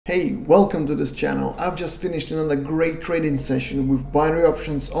Hey, welcome to this channel. I've just finished another great trading session with binary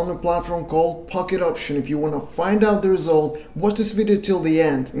options on a platform called Pocket Option. If you want to find out the result, watch this video till the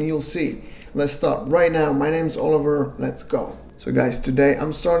end and you'll see. Let's start right now. My name's Oliver. Let's go. So guys, today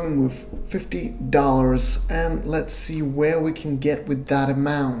I'm starting with $50 and let's see where we can get with that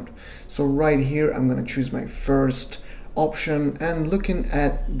amount. So right here, I'm going to choose my first option and looking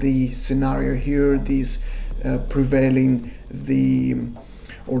at the scenario here, these prevailing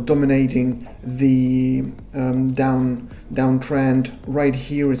or dominating the downtrend right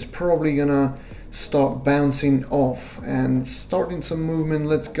here, it's probably gonna start bouncing off and starting some movement.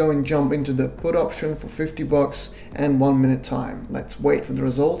 Let's go and jump into the put option for 50 bucks and 1 minute time. Let's wait for the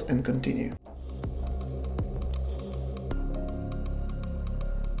result and continue.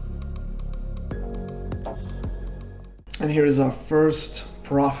 And here is our first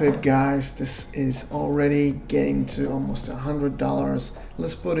profit, guys. This is already getting to almost $100.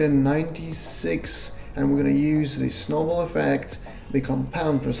 Let's put in 96 and we're going to use the snowball effect, the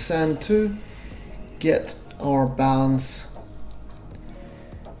compound percent, to get our balance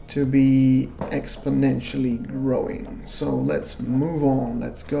to be exponentially growing. So let's move on.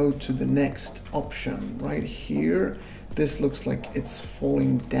 Let's go to the next option right here. This looks like it's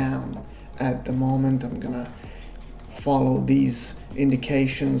falling down at the moment. I'm gonna follow these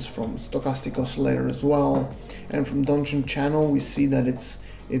indications from stochastic oscillator as well, and from Donchian channel we see that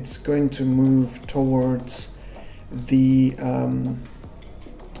it's going to move towards the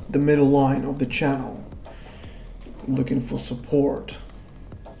middle line of the channel, looking for support,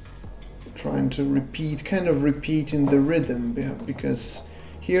 trying to repeat in the rhythm, because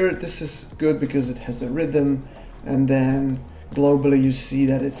here this is good because it has a rhythm, and then globally you see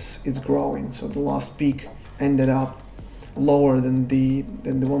that it's growing. So the last peak ended up lower than the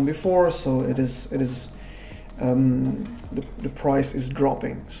one before, so the price is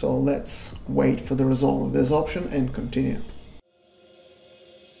dropping. So let's wait for the result of this option and continue.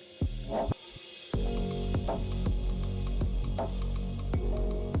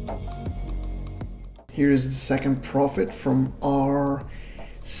 Here is the second profit from our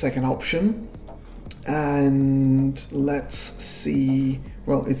second option, and let's see.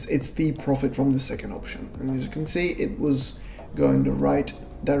 Well, it's the profit from the second option, and as you can see, it was going the right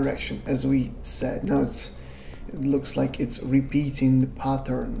direction as we said. Now it looks like it's repeating the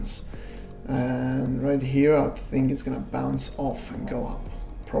patterns, and right here I think it's gonna bounce off and go up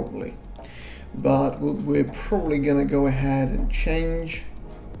probably, but we're probably gonna go ahead and change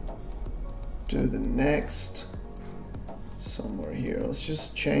to the next somewhere here. Let's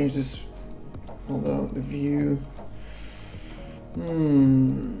just change this, although the view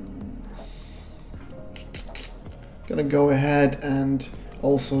gonna go ahead and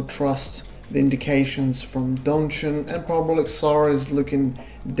also trust the indications from Donchian, and Parabolic SAR is looking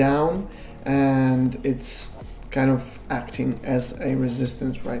down and it's kind of acting as a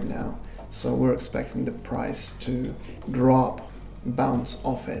resistance right now, so we're expecting the price to drop, bounce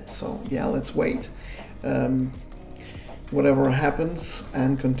off it. So yeah, let's wait whatever happens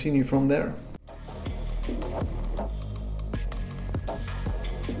and continue from there.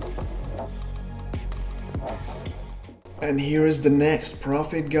 And here is the next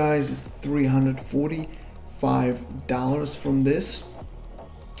profit, guys. It's $345 from this.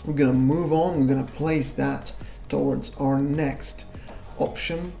 We're gonna move on. We're gonna place that towards our next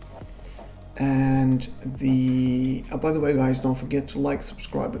option. And by the way, guys, don't forget to like,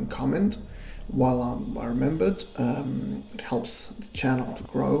 subscribe, and comment while I remembered. It helps the channel to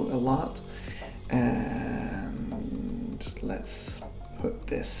grow a lot. And let's put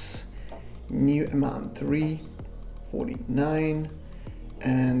this new amount, 349,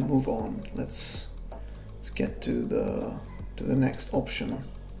 and move on. Let's get to the next option.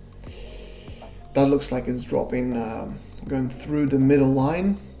 That looks like it's dropping, going through the middle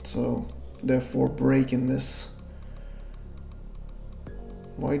line, so therefore breaking this.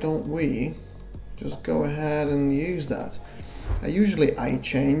 Why don't we just go ahead and use that? Usually I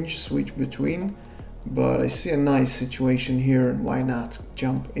switch between, but I see a nice situation here, and why not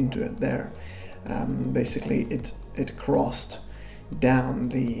jump into it there? Basically it crossed down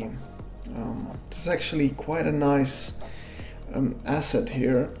the it's actually quite a nice asset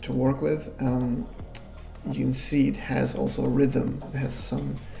here to work with. You can see it has also a rhythm, it has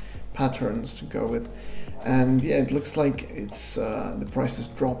some patterns to go with, and yeah, it looks like it's the price is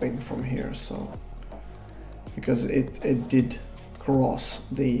dropping from here, so because it did cross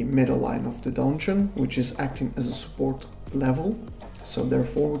the middle line of the Donchian, which is acting as a support level, so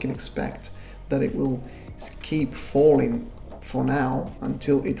therefore we can expect that it will keep falling for now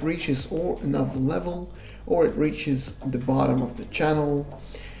until it reaches or another level, or it reaches the bottom of the channel,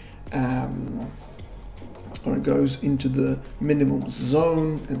 or it goes into the minimum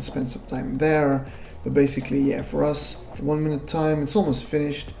zone and spend some time there. But basically, yeah, for us, for 1 minute time, it's almost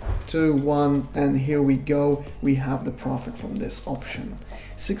finished. 2, 1, and here we go. We have the profit from this option.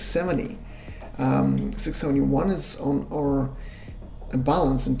 670. 671 is on our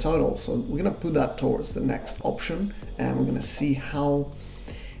balance in total, so we're gonna put that towards the next option, and we're gonna see how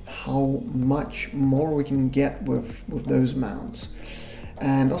much more we can get with those amounts.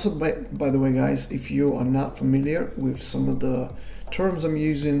 And also, by the way, guys, if you are not familiar with some of the terms I'm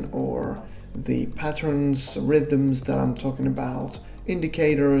using or the patterns, rhythms that I'm talking about,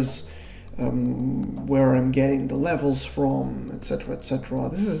 indicators, where I'm getting the levels from, etc., etc.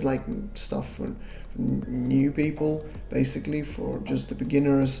 This is like stuff for new people, basically, for just the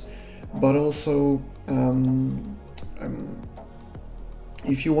beginners. But also,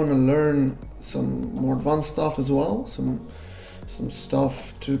 if you want to learn some more advanced stuff as well, some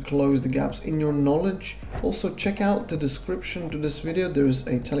stuff to close the gaps in your knowledge, also check out the description to this video. There's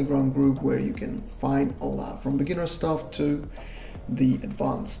a Telegram group where you can find all that, from beginner stuff to the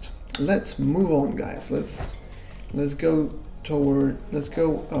advanced. Let's move on, guys. Let's go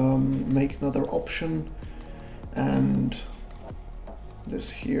make another option. And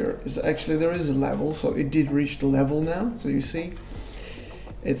this here is actually, there is a level, so it did reach the level now. So you see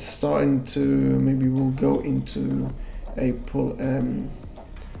it's starting to, maybe we'll go into a pullback,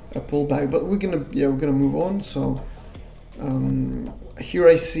 but we're gonna move on. So here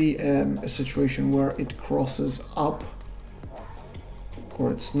I see a situation where it crosses up,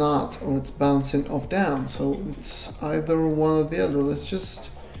 or it's not, or it's bouncing off down. So it's either one or the other. Let's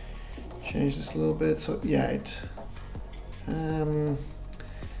just change this a little bit. So yeah,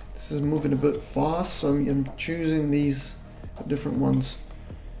 this is moving a bit fast, so I'm choosing these different ones.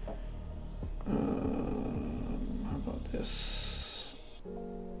 How about this?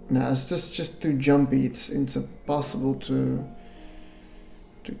 No, it's just too jumpy. It's impossible to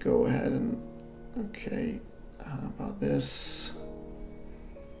go ahead and, okay. How about this?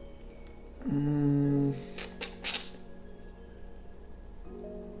 Let's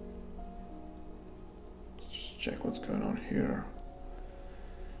check what's going on here.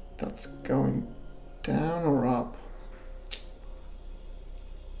 That's going down or up?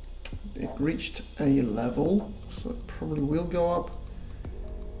 It reached a level, so it probably will go up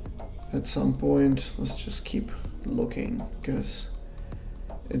at some point. Let's just keep looking, because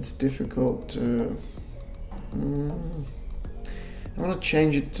it's difficult to... I'm gonna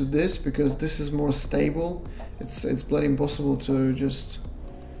change it to this, because this is more stable. It's bloody impossible to just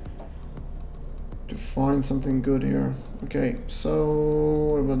find something good here. Okay, so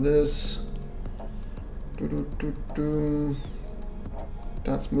what about this?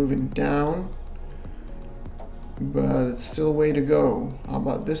 That's moving down, but it's still a way to go. How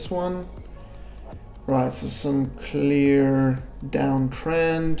about this one? Right, so some clear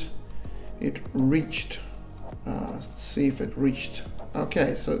downtrend. It reached, let's see if it reached.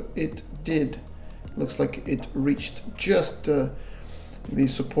 Okay, so it did. Looks like it reached just the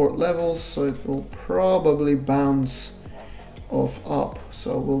support levels, so it will probably bounce off up.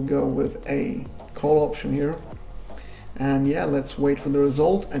 So we'll go with a call option here. And yeah, let's wait for the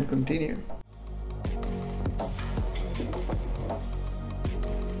result and continue.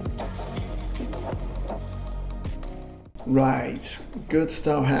 Right, good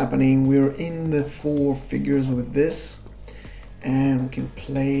stuff happening. We're in the 4 figures with this, and we can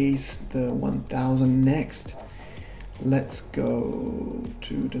place the 1000 next. Let's go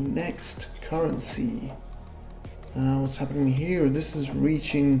to the next currency. What's happening here? This is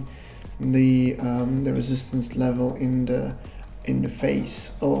reaching the resistance level in the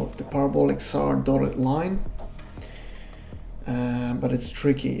face of the parabolic SAR dotted line, but it's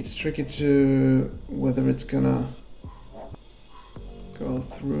tricky. It's tricky to whether it's gonna go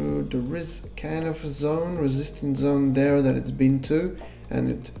through the kind of zone, resistance zone there that it's been to, and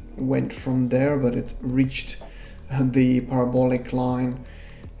it went from there, but it reached the parabolic line.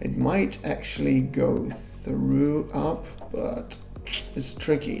 It might actually go through up, but it's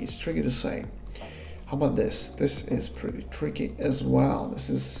tricky to say. How about this? This is pretty tricky as well. This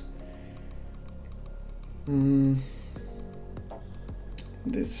is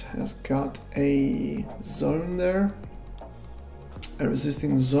this has got a zone there, a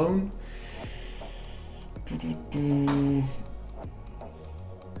resisting zone.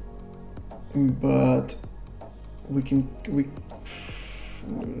 But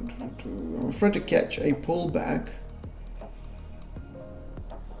I'm afraid to catch a pullback.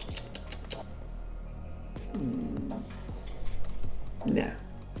 Nah,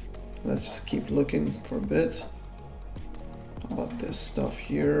 let's just keep looking for a bit. How about this stuff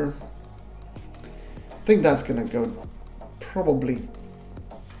here. I think that's gonna probably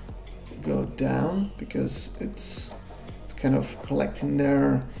go down because it's kind of collecting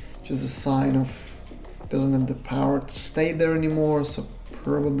there, just a sign of it doesn't have the power to stay there anymore. So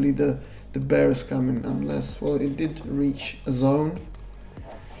probably the bear is coming, unless, well, it did reach a zone.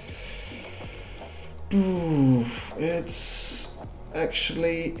 It's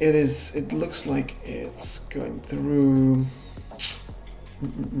actually, it looks like it's going through.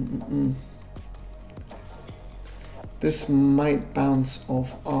 This might bounce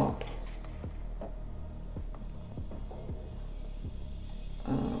off up.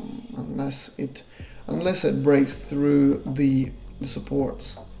 Unless it breaks through the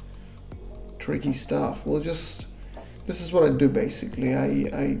supports. Tricky stuff. This is what I do basically.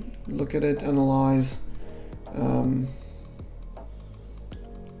 I look at it, analyze.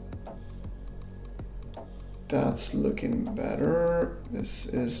 That's looking better. This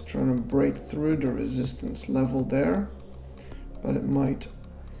is trying to break through the resistance level there, but it might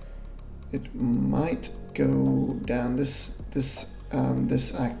go down. This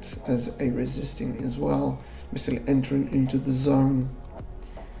acts as a resisting as well, basically entering into the zone.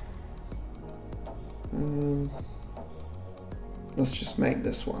 Let's just make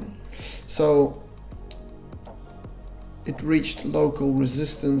this one. So it reached local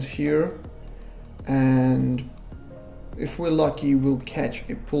resistance here, and if we're lucky we'll catch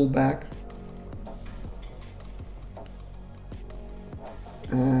a pullback,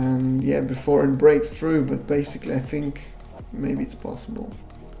 and yeah, before it breaks through. But basically I think maybe it's possible.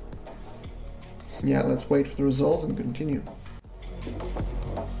 Yeah, let's wait for the result and continue.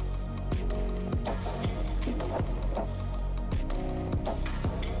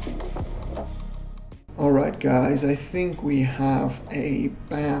 Alright guys, I think we have a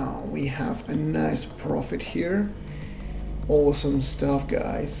bow. We have a nice profit here. Awesome stuff,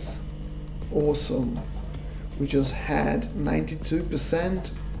 guys. Awesome. We just had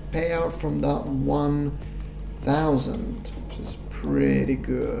 92% payout from that 1,000, which is pretty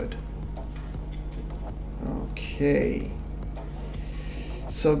good. Okay.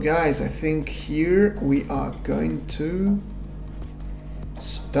 So guys, I think here we are going to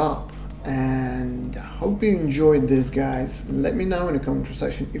stop. And I hope you enjoyed this, guys. Let me know in the comment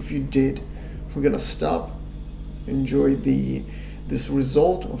section if you did. We're gonna stop, enjoy this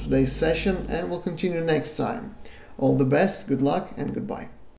result of today's session, and we'll continue next time. All the best, good luck, and goodbye.